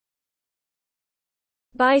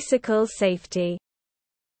Bicycle safety.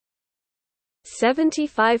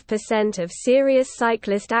 75% of serious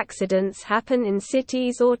cyclist accidents happen in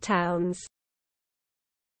cities or towns.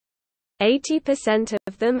 80%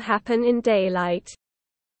 of them happen in daylight.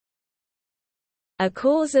 A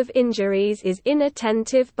cause of injuries is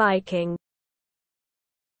inattentive biking.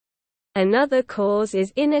 Another cause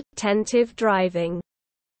is inattentive driving.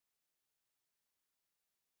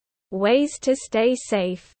 Ways to stay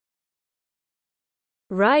safe.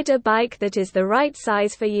 Ride a bike that is the right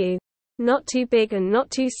size for you, not too big and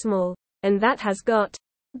not too small, and that has got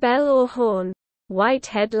bell or horn, white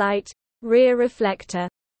headlight, rear reflector,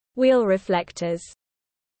 wheel reflectors.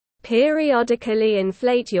 Periodically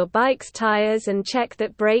inflate your bike's tires and check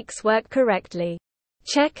that brakes work correctly.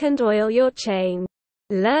 Check and oil your chain.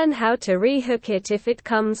 Learn how to rehook it if it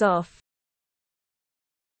comes off.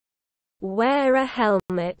 Wear a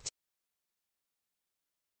helmet.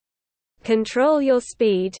 Control your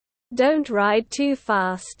speed. Don't ride too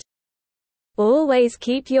fast. Always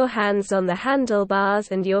keep your hands on the handlebars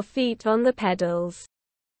and your feet on the pedals.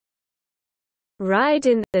 Ride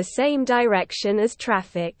in the same direction as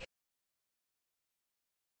traffic.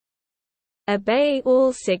 Obey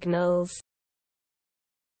all signals.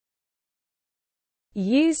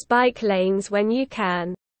 Use bike lanes when you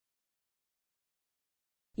can.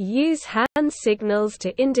 Use hand signals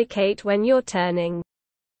to indicate when you're turning.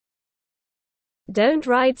 Don't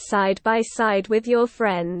ride side by side with your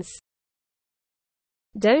friends.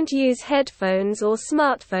 Don't use headphones or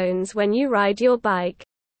smartphones when you ride your bike.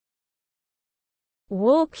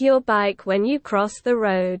 Walk your bike when you cross the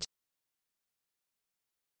road.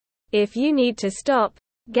 If you need to stop,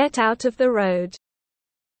 get out of the road.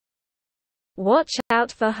 Watch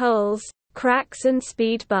out for holes, cracks and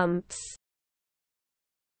speed bumps.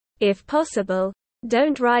 If possible,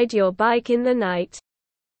 don't ride your bike in the night.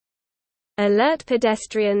 Alert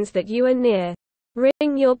pedestrians that you are near.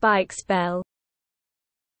 Ring your bike's bell.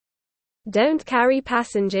 Don't carry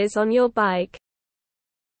passengers on your bike.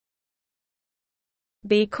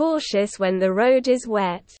 Be cautious when the road is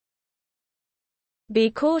wet. Be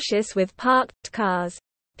cautious with parked cars.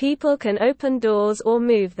 People can open doors or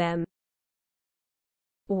move them.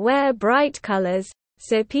 Wear bright colors,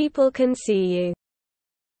 so people can see you.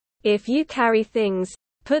 If you carry things,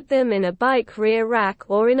 put them in a bike rear rack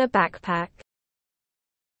or in a backpack.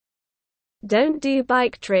 Don't do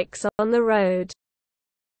bike tricks on the road.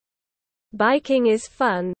 Biking is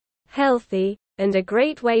fun, healthy, and a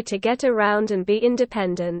great way to get around and be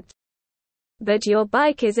independent. But your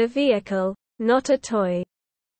bike is a vehicle, not a toy.